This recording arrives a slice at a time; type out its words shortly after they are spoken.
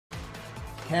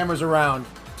Cameras around.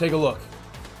 Take a look.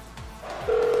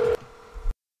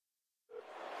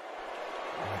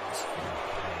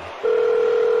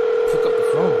 Pick up the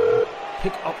phone, man.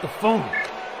 Pick up the phone.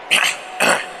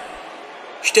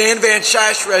 Stan Van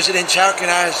CISE residence, how can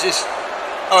I assist?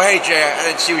 Oh, hey, Jay, I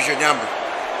didn't see it was your number.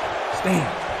 Stan,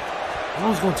 how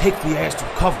long is it going to take for your ass to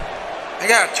recover? I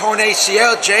got a torn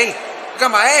ACL, Jay. I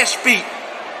got my ass beat.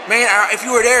 Man, if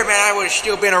you were there, man, I would have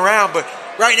still been around, but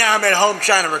right now I'm at home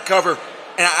trying to recover,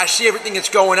 and I see everything that's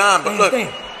going on, but look...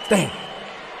 Stan,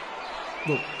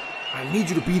 look, I need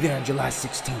you to be there on July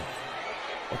 16th,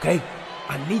 okay?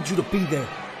 I need you to be there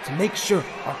to make sure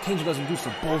Archangel doesn't do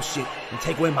some bullshit and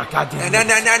take away my goddamn...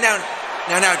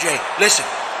 Now, Jay, listen.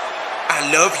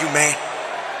 I love you, man.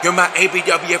 You're my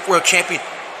ABWF World Champion.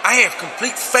 I have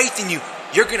complete faith in you.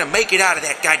 You're gonna make it out of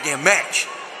that goddamn match.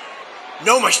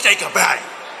 No mistake about it.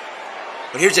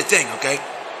 But here's the thing, okay?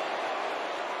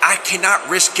 I cannot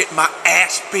risk getting my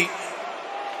ass beat.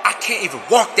 I can't even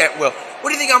walk that well. What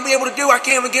do you think I'm gonna be able to do? I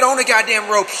can't even get on the goddamn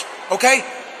ropes, okay?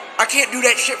 I can't do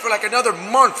that shit for like another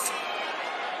month.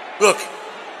 Look,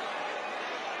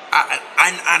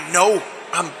 I know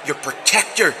I'm your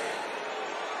protector,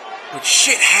 but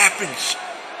shit happens,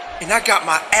 and I got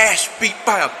my ass beat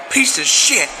by a piece of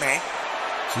shit, man.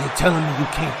 So you're telling me you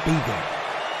can't be there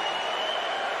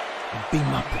and be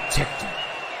my protector?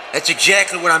 That's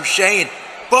exactly what I'm saying.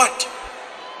 But,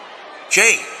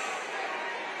 Jay,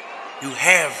 you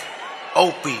have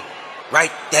Opie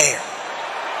right there.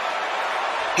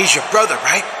 He's your brother,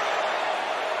 right?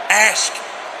 Ask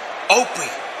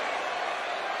Opie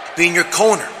to be in your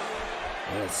corner.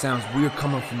 Yeah, it sounds weird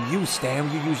coming from you, Stan.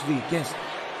 You're usually against...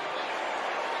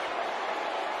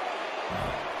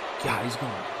 Oh, God,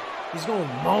 he's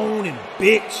gonna moan and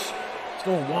bitch. He's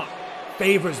gonna want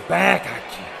favors back. I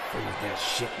can't afford that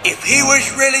shit. If he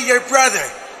was really your brother,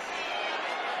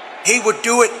 he would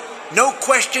do it, no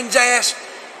questions asked,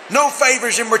 no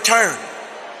favors in return.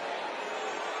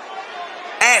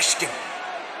 Ask him.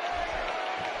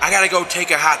 I gotta go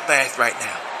take a hot bath right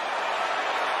now.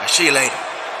 I'll see you later.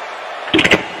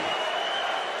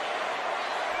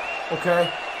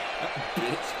 Okay.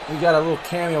 We got a little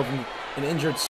cameo from an injured